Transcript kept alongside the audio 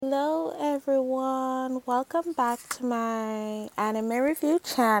Hello everyone, welcome back to my anime review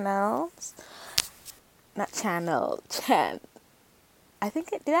channels. Not channel, I think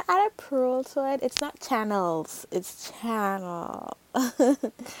did I add a plural to it? It's not channels, it's channel.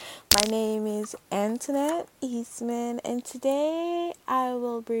 My name is Antoinette Eastman, and today I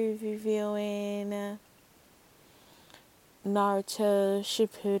will be reviewing Naruto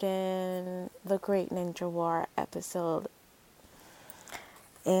Shippuden, The Great Ninja War episode.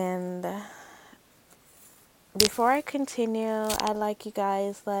 And before I continue, I'd like you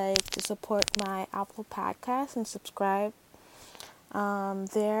guys to support my Apple Podcast and subscribe.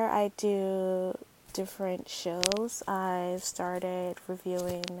 There I do different shows. I started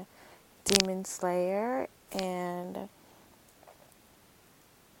reviewing Demon Slayer and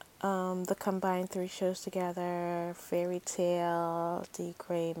the combined 3 shows together, Fairy Tail, The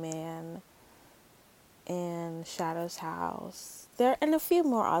Gray Man, and Shadow's House. There and a few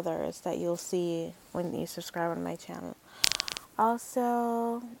more others that you'll see when you subscribe on my channel.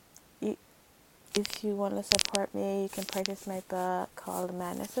 Also, if you want to support me, you can purchase my book called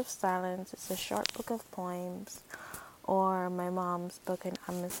Madness of Silence. It's a short book of poems. Or my mom's book on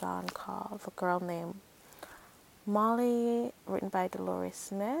Amazon called A Girl Named Molly, written by Dolores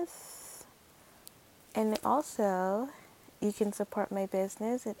Smith. And also, you can support my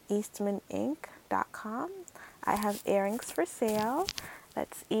business at eastmaninc.com. I have earrings for sale.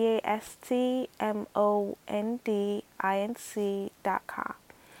 That's EASTMONDINC.com.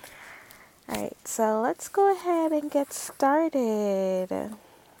 Alright, so let's go ahead and get started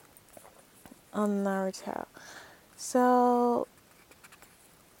on Naruto. So,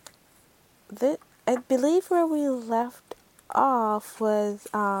 I believe where we left off was,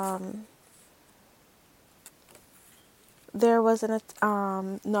 there was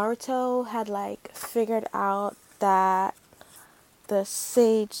Naruto had figured out that the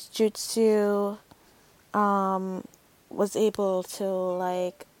Sage Jutsu, was able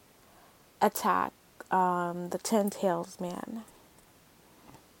to, attack, the Ten Tails man.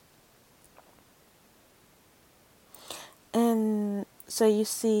 And so you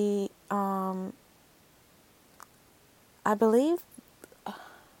see, I believe,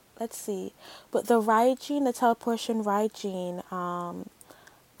 let's see, but the Raijin, the teleportation Raijin,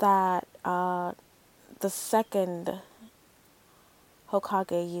 that, the second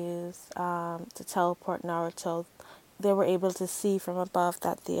Hokage used, to teleport Naruto, they were able to see from above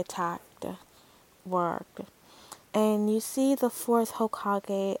that the attack worked. And you see the 4th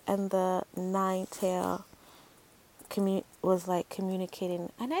Hokage and the Nine-Tail was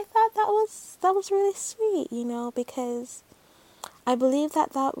communicating, and I thought that was really sweet, because I believe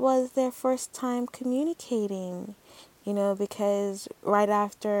that was their first time communicating, because right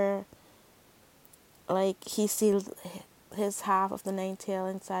after he sealed his half of the Nine-Tail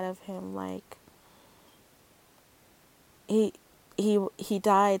inside of him, he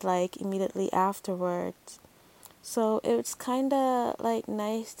died immediately afterwards. So it's kind of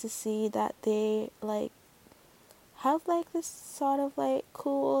nice to see that they have this sort of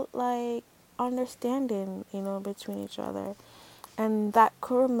cool understanding, between each other. And that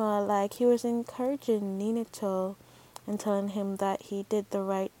Kurama, he was encouraging Minato and telling him that he did the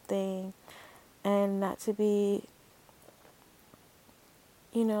right thing and not to be,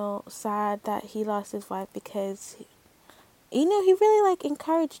 sad that he lost his wife, because he really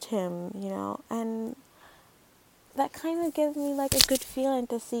encouraged him, and that kind of gives me a good feeling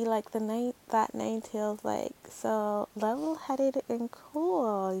to see that Nine-Tails so level-headed and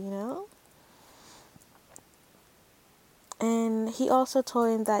cool, And he also told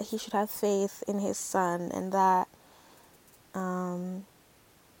him that he should have faith in his son, and that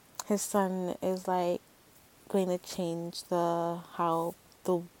his son is going to change how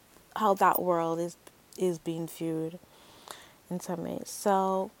that world is being viewed in some ways.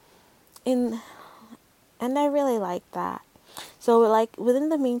 So and I really like that. So within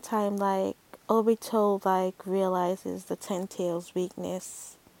the meantime, Obito realizes the Ten Tails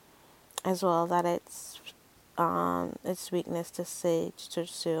weakness as well, that its weakness to Sage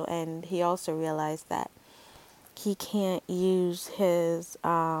Jutsu, and he also realized that he can't use his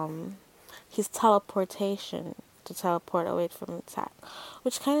teleportation to teleport away from attack,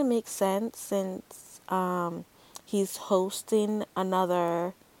 which kind of makes sense since he's hosting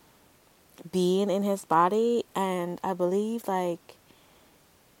another being in his body, and I believe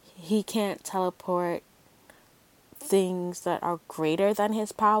he can't teleport things that are greater than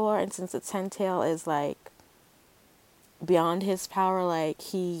his power, and since the Ten Tail is beyond his power,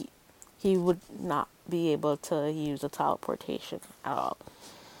 he would not be able to use a teleportation at all.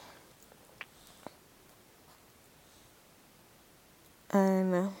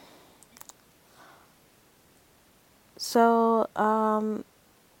 And so I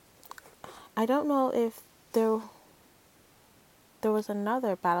don't know if there was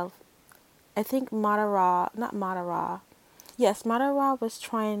another battle. I think Madara, not Madara. Yes, Madara was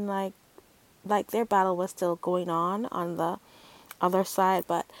trying like their battle was still going on the other side,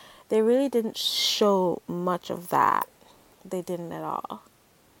 but they really didn't show much of that. They didn't at all.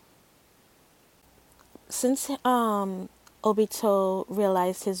 Since Obito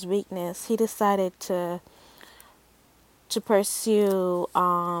realized his weakness, he decided to pursue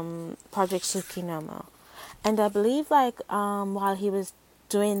Project Tsukinoma. And I believe while he was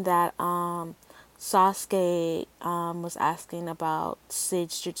doing that, Sasuke was asking about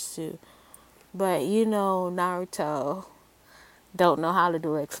Sage Jutsu. But you know Naruto don't know how to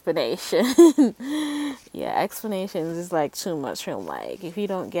do explanation. Yeah, explanations is like too much for him. Like if you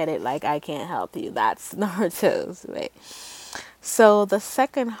don't get it, like I can't help you. That's Naruto's way. So the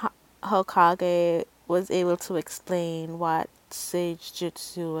second Hokage was able to explain what Sage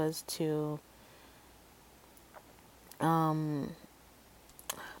Jutsu was to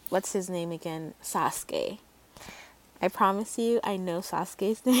what's his name again? Sasuke. I promise you, I know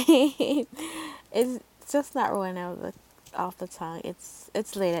Sasuke's name. It's just not rolling off the tongue. It's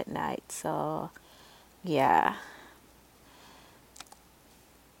late at night, so yeah.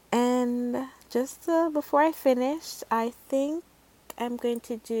 And just before I finish, I think I'm going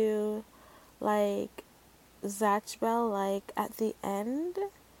to do like Zatch Bell like at the end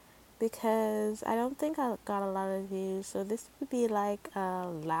because I don't think I got a lot of views. So this would be like a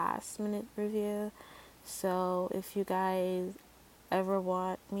last minute review. So if you guys ever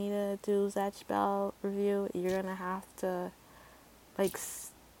want me to do Zatch Bell review, you're gonna have to like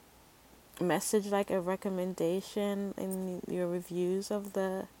message like a recommendation in your reviews of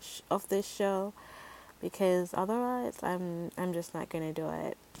the of this show because otherwise I'm just not gonna do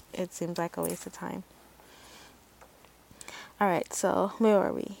it. It seems like a waste of time. All right, so where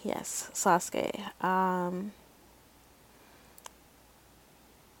were we? Yes, Sasuke.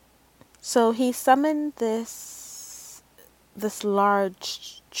 So he summoned this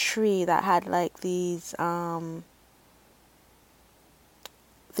large tree that had like these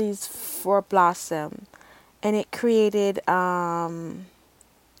four blossom, and it created and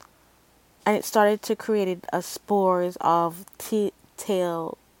it started to create a spores of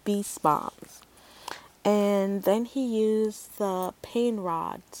tail beast bombs. And then he used the pain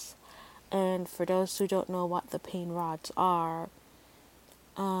rods. And for those who don't know what the pain rods are,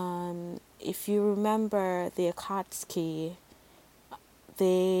 if you remember the Akatsuki,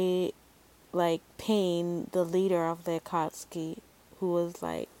 they like Pain, the leader of the Akatsuki, who was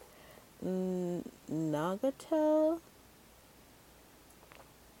like Nagato,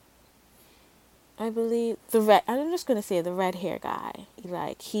 I believe the red. I'm just gonna say the red hair guy.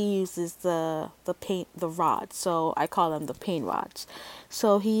 Like he uses the paint the rods, so I call them the pain rods.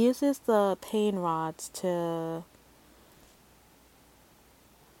 So he uses the pain rods to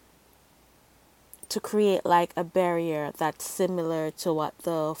create like a barrier that's similar to what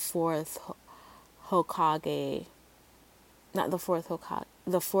the fourth Hokage, not the fourth Hokage,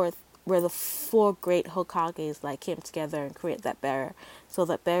 the fourth where the four great Hokages like came together and create that barrier. So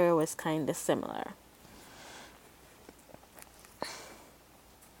that barrier was kind of similar.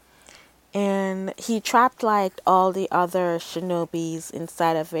 And he trapped like all the other shinobis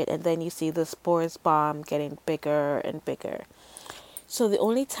inside of it, and then you see the spores bomb getting bigger and bigger. So the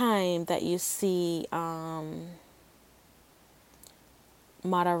only time that you see Madara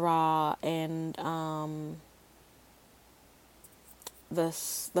and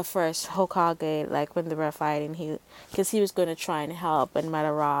the first Hokage, like when they were fighting, because he was going to try and help, and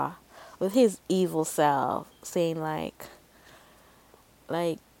Madara with his evil self saying like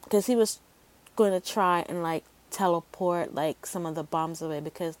because he was going to try and like teleport like some of the bombs away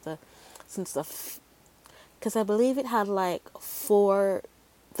because because I believe it had like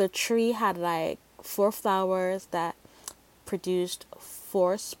the tree had like four flowers that produced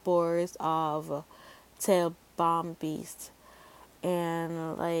four spores of tail bomb beast.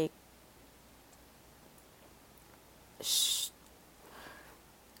 And like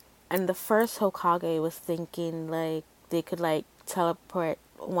and the first Hokage was thinking like they could like teleport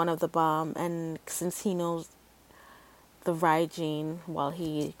one of the bomb, and since he knows the Raijin, while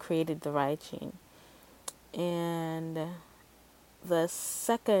he created the Raijin, and the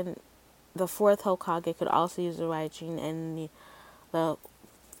second the fourth Hokage could also use the Raijin, and the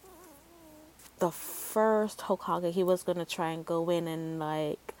the first Hokage, he was gonna try and go in and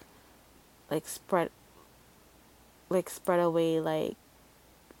like spread away, like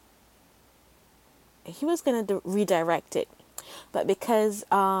he was gonna redirect it. But because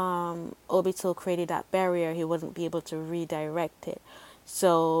Obito created that barrier, he wouldn't be able to redirect it.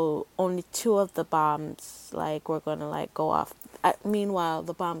 So only two of the bombs like were gonna like go off. Meanwhile,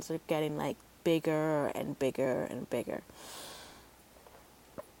 the bombs are getting like bigger and bigger and bigger.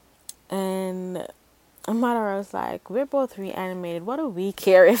 And Madara was like, "We're both reanimated. What do we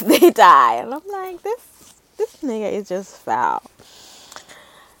care if they die?" And I'm like, "This nigga is just foul."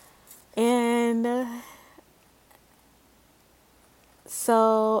 And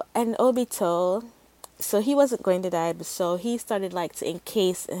and Obito, so he wasn't going to die, but so he started like to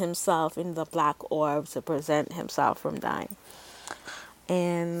encase himself in the black orb to prevent himself from dying.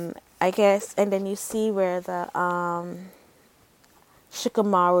 And I guess, and then you see where the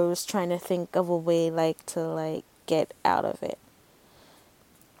Shikamaru was trying to think of a way like to like get out of it.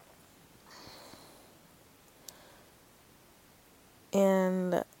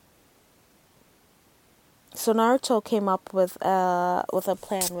 And so Naruto came up with a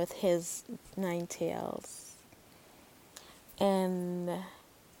plan with his nine tails. And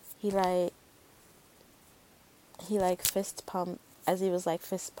he like fist pumped as he was like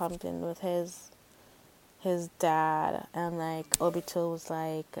fist pumping with his dad, and like Obito was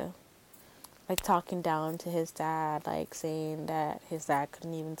like talking down to his dad, like saying that his dad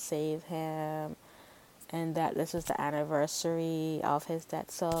couldn't even save him, and that this was the anniversary of his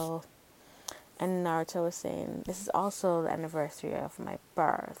death. So, and Naruto was saying, "This is also the anniversary of my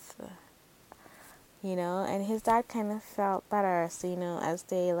birth." You know, and his dad kind of felt better, so, you know, as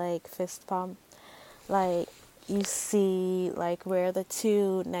they like fist pump, like you see like where the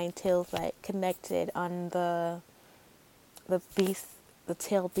two nine tails like connected on the beast, the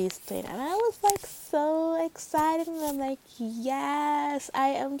tail beast thing, and I was like so excited, and I'm like, yes, I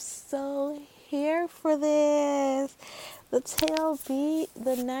am so here for this.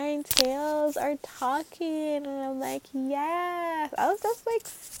 The nine tails are talking, and I'm like, yes. I was just like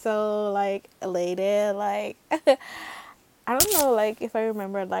so like elated, like I don't know, like if I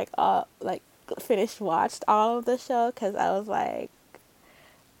remember like finished watched all of the show, because I was like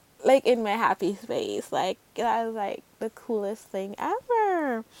in my happy space, like that was like the coolest thing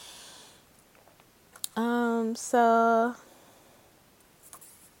ever.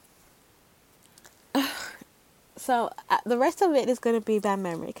 So the rest of it is gonna be bad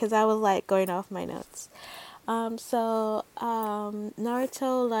memory because I was like going off my notes. Naruto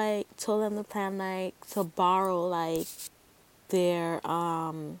like told them the plan like to borrow like their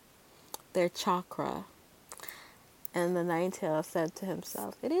chakra. And the Ninetales said to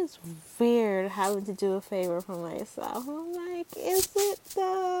himself, "It is weird having to do a favor for myself." I'm like, "Is it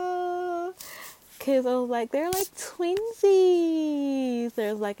though?" Because I was like, they're like twinsies.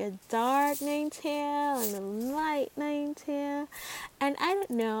 There's like a dark Ninetale and a light Ninetale. And I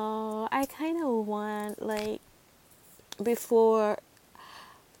don't know. I kind of want, like, before.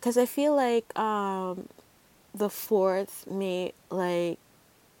 Because I feel like the fourth may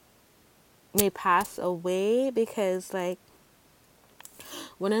pass away, because like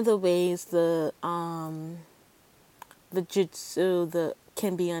one of the ways the jutsu the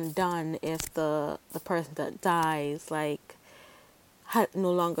can be undone if the person that dies like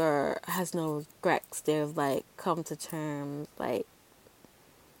no longer has no regrets. They've like come to terms, like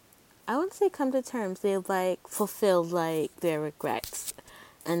I wouldn't say come to terms, they've like fulfilled like their regrets,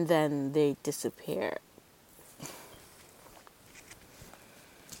 and then they disappear.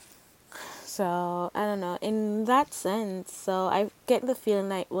 So I don't know. In that sense, so I get the feeling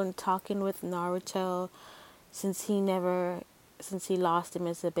like when talking with Naruto, since he lost him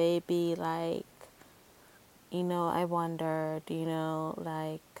as a baby, like, you know, I wondered, you know,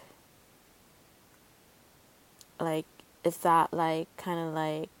 like if that like kind of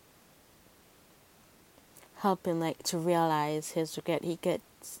like help him like to realize his regret. He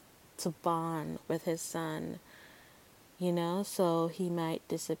gets to bond with his son, you know, so he might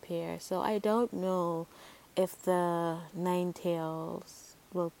disappear. So I don't know if the nine tails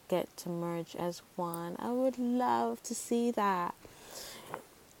will get to merge as one. I would love to see that.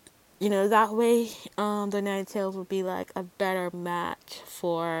 You know, that way the nine tails would be like a better match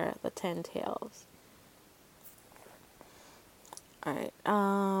for the 10 tails. Alright.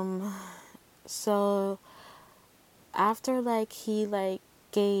 So after like he like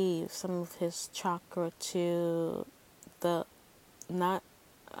gave some of his chakra to the not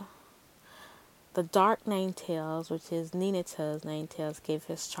the dark nine tails, which is Ninato's nine tails, gave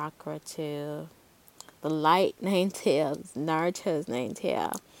his chakra to the light nine tails, Naruto's nine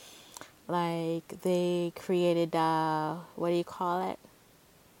tail. Like they created what do you call it?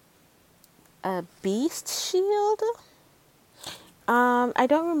 A beast shield. I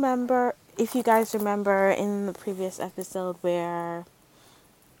don't remember if you guys remember in the previous episode where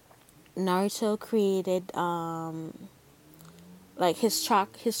Naruto created like his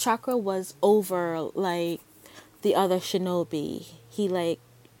chakra was over like the other shinobi. He like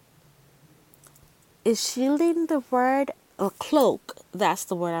is shielding the word or cloak. That's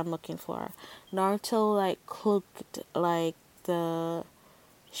the word I'm looking for. Naruto like cloaked like the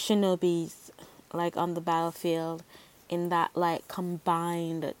shinobis like on the battlefield in that like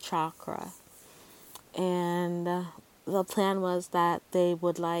combined chakra. And the plan was that they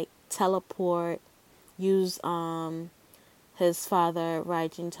would like teleport, use his father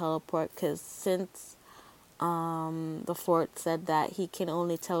Raijin teleport, because since the fort said that he can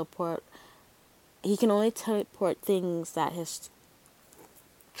only teleport things that his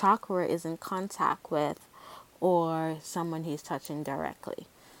chakra is in contact with or someone he's touching directly.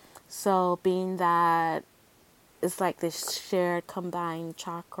 So being that it's like this shared combined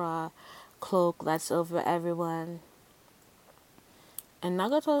chakra cloak that's over everyone, and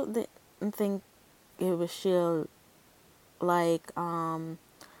Nagato didn't think it was shield like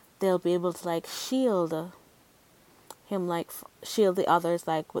they'll be able to like shield him, like shield the others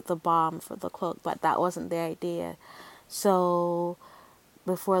like with the bomb for the cloak, but that wasn't the idea. So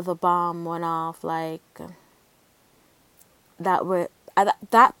before the bomb went off, like that were at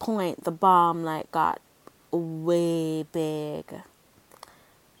that point the bomb like got way big,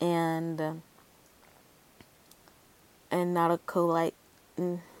 and Naruto like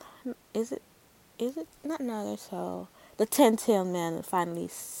is it not Naruto, the 10-tailed man finally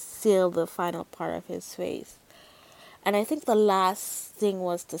sealed the final part of his face. And I think the last thing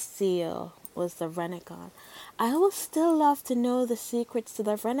was to seal was the Renegon. I would still love to know the secrets to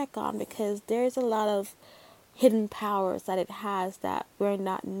the Renegon, because there's a lot of hidden powers that it has that we're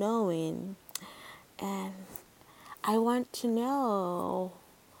not knowing. And I want to know.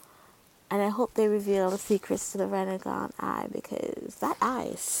 And I hope they reveal the secrets to the Renegon eye, because that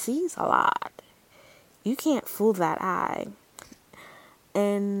eye sees a lot. You can't fool that eye.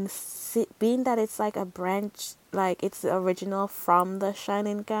 And being that it's like a branch, like it's the original from the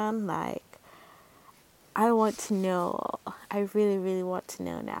Shining Gun, like I want to know. I really, really want to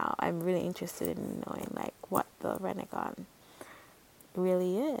know now. I'm really interested in knowing like what the Renegon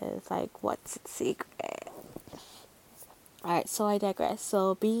really is. Like what's its secret. Alright, so I digress.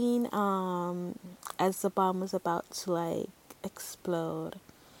 So being as the bomb was about to like explode,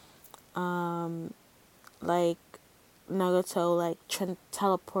 like Naruto like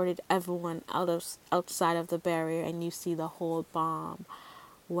teleported everyone outside of the barrier, and you see the whole bomb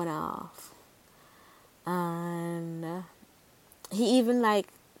went off. And he even like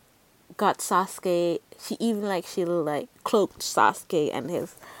got Sasuke. She like cloaked Sasuke and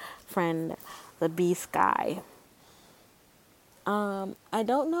his friend, the Beast guy. I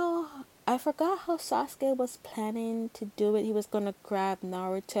don't know. I forgot how Sasuke was planning to do it. He was gonna grab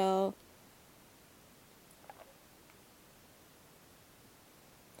Naruto.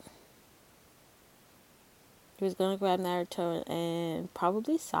 He was gonna grab Naruto and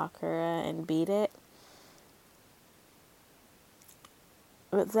probably Sakura and beat it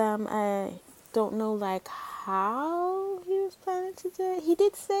with them. I don't know like how he was planning to do it. He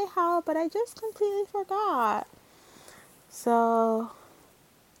did say how, but I just completely forgot. So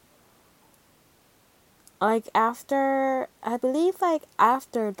like after, I believe like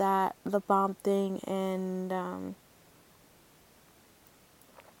after that the bomb thing and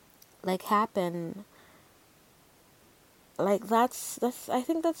like happened, like that's I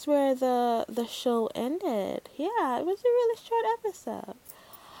think that's where the show ended. Yeah, it was a really short episode.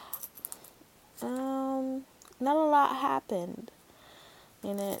 Not a lot happened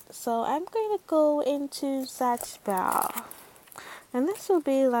in it. So I'm going to go into Zatchbao. And this will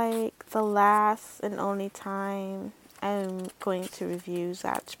be like the last and only time I'm going to review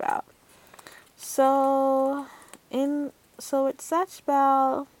Zatchbao. So it's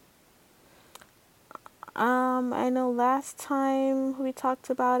Zatchbao. I know last time we talked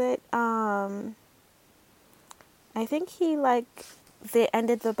about it, I think they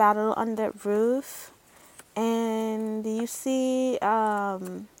ended the battle on that roof, and you see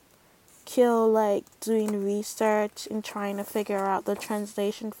Kill like doing research and trying to figure out the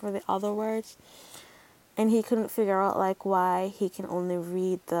translation for the other words, and he couldn't figure out like why he can only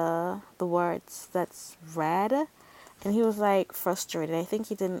read the words that's read, and he was like frustrated. I think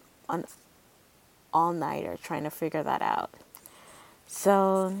he did an all-nighter trying to figure that out.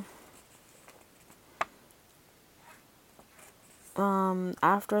 So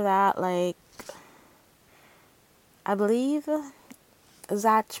after that, like I believe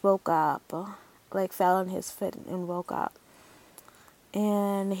Zach woke up, like fell on his foot and woke up.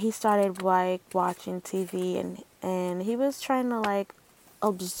 and he started like watching TV, and he was trying to like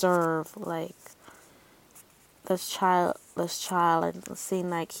observe like this child and seeing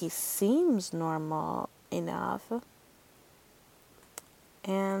like he seems normal enough,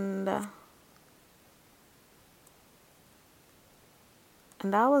 and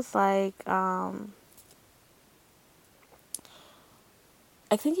that was like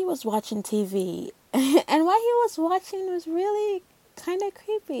I think he was watching TV, and what he was watching was really kind of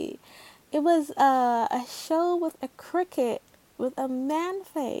creepy. It was a show with a cricket with a man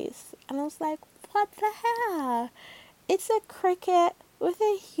face, and I was like, what the hell? It's a cricket with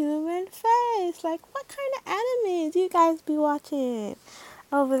a human face. Like, what kind of anime do you guys be watching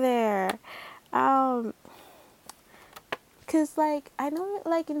over there? Um, Cause like I know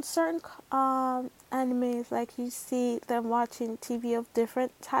like in certain animes, like you see them watching TV of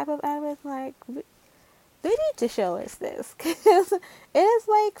different type of animes. Like they need to show us this, cause it is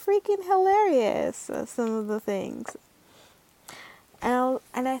like freaking hilarious. Some of the things, and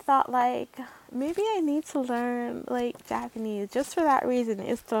I thought like maybe I need to learn like Japanese just for that reason.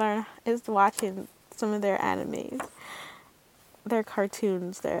 Is watching some of their animes, their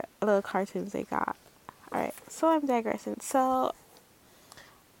cartoons, their little cartoons they got. All right, so I'm digressing. So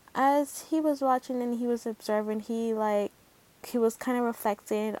as he was watching and he was observing, he was kind of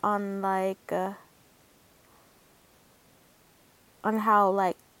reflecting on on how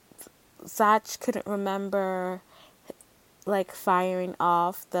like Zach couldn't remember like firing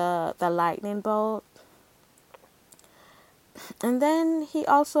off the lightning bolt, and then he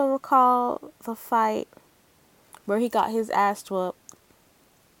also recalled the fight where he got his ass whooped,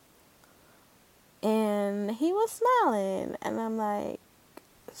 and he was smiling, and I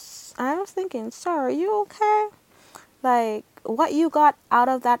was thinking, sir, are you okay? Like, what you got out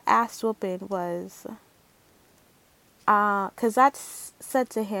of that ass whooping was, because that said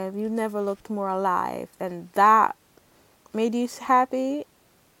to him, you never looked more alive, and that made you happy.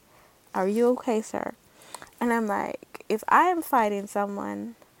 Are you okay, sir? And I'm like, if I am fighting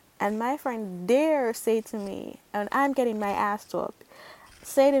someone and my friend dare say to me, and I'm getting my ass whooped,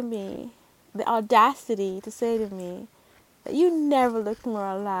 say to me, the audacity to say to me that you never looked more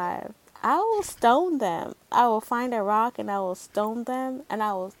alive, I will stone them. I will find a rock and I will stone them, and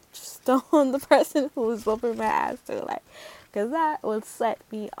I will stone the person who was whooping my ass too, like, because that would set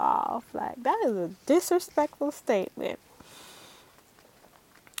me off. Like, that is a disrespectful statement.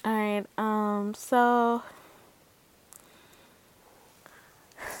 Alright, so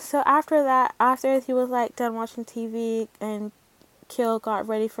after that, after he was like done watching TV and Kill got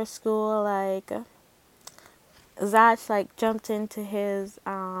ready for school, like Zach like jumped into his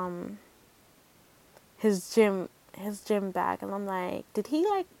gym bag, and I'm like, did he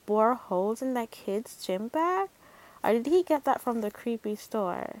like bore holes in that kid's gym bag, or did he get that from the creepy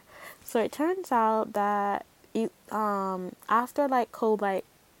store? So it turns out that after like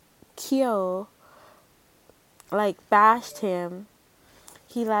Kyo like bashed him,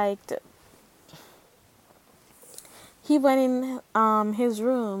 he like he went in his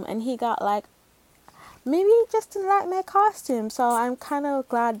room and he got like, maybe he just didn't like my costume. So I'm kind of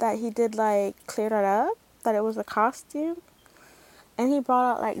glad that he did like clear that up, that it was a costume. And he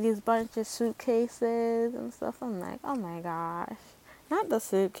brought out like these bunch of suitcases and stuff. I'm like, oh my gosh, not the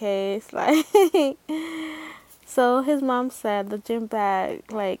suitcase. Like, so his mom said the gym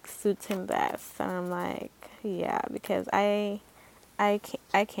bag like suits him best, and I'm like, yeah, because I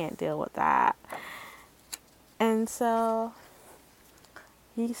can't deal with that. And so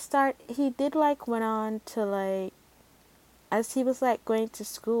he did like went on to like, as he was like going to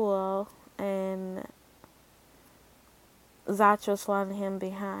school and Zach was following him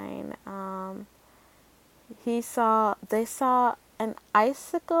behind, they saw an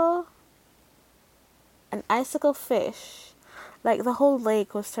icicle fish, like the whole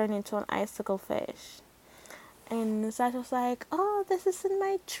lake was turned into an icicle fish. And Zach was like, oh, this is in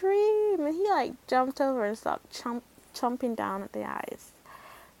my dream, and he like jumped over and started chomping down at the ice.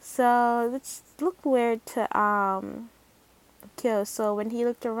 So it looked weird to Kyo. So when he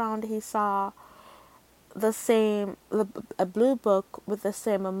looked around, he saw a blue book with the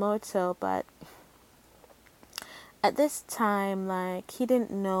same motto, but at this time, like, he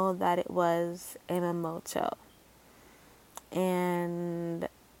didn't know that it was Minamoto, and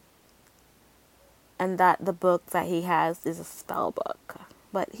that the book that he has is a spell book,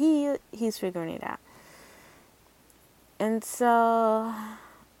 but he's figuring it out. And so,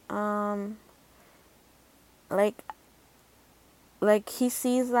 like he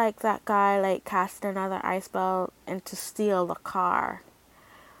sees like that guy like cast another ice spell and to steal the car,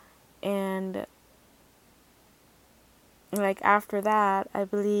 and like after that, I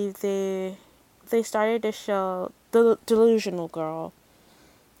believe they started to show the Delusional Girl.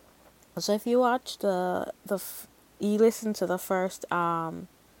 So if you watch you listen to the first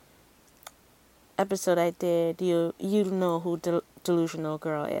episode I did, you know who Delusional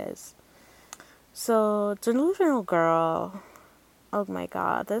Girl is. So Delusional Girl, oh my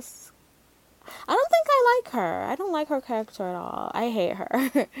god, this, I don't think I like her. I don't like her character at all. I hate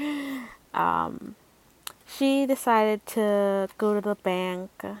her. She decided to go to the bank.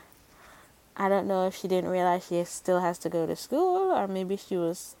 I don't know if she didn't realize she still has to go to school, or maybe she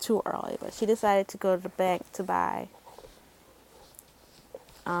was too early, but she decided to go to the bank to buy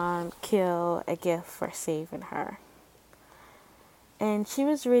Kill a gift for saving her. And she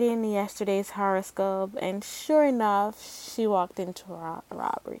was reading yesterday's horoscope, and sure enough, she walked into a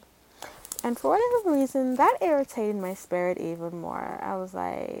robbery. And for whatever reason, that irritated my spirit even more. I was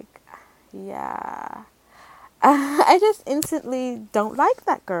like, yeah. I just instantly don't like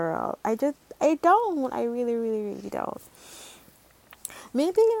that girl. I don't. I really, really, really don't.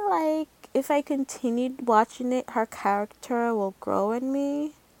 Maybe, like, if I continued watching it, her character will grow in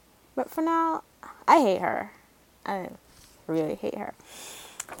me. But for now, I hate her. I really hate her.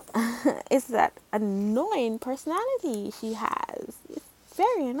 It's that annoying personality she has. It's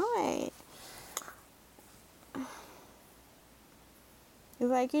very annoying. It's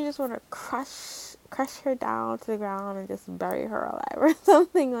like you just want to crush her down to the ground and just bury her alive or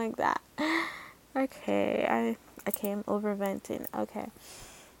something like that. Okay, I'm overventing. Okay.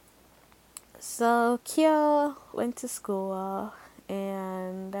 So Kyo went to school,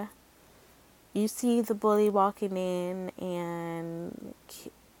 and you see the bully walking in and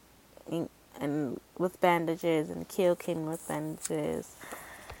with bandages, and Kyo came with bandages,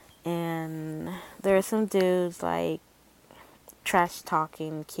 and there were some dudes like trash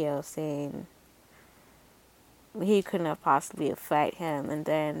talking Kyo, saying he couldn't have possibly fight him, and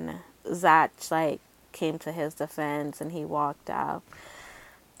then Zach like came to his defense and he walked out.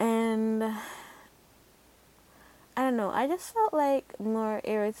 And I don't know, I just felt like more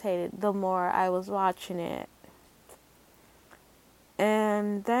irritated the more I was watching it.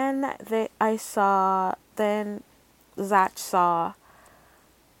 And then Zach saw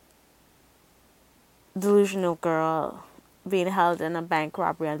Delusional Girl being held in a bank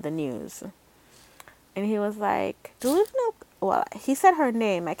robbery on the news. And he was like, he said her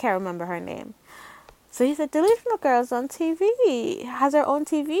name, I can't remember her name. So he said, Delusional Girl's on TV, has her own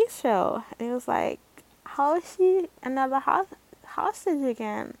TV show. And he was like, how is she another hostage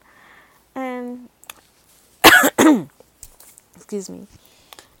again? And, excuse me,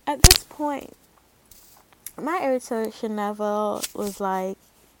 at this point, my irritation level was like,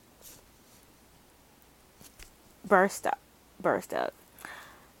 burst up.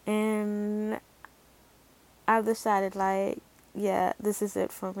 And I've decided, like, yeah, this is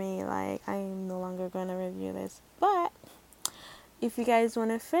it for me. Like, I'm no longer going to review this. But if you guys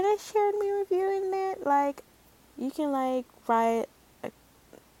want to finish hearing me reviewing it, like, you can, like, write.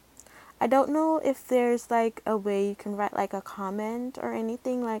 I don't know if there's, like, a way you can write, like, a comment or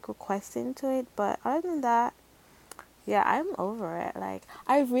anything, like, requesting to it. But other than that, yeah, I'm over it. Like,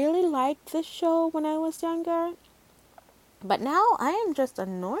 I really liked this show when I was younger. But now I am just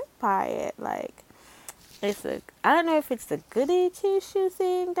annoyed by it. Like, I don't know if it's the goody two-shoe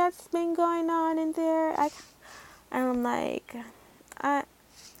thing that's been going on in there. And I'm like, I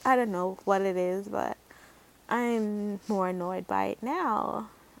don't know what it is, but I'm more annoyed by it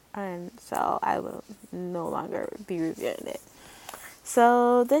now. And so I will no longer be reviewing it.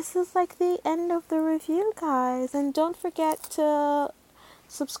 So this is like the end of the review, guys. And don't forget to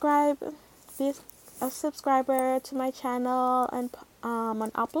subscribe, be a subscriber to my channel and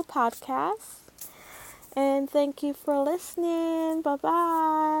on Apple Podcasts. And thank you for listening.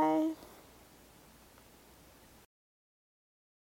 Bye-bye.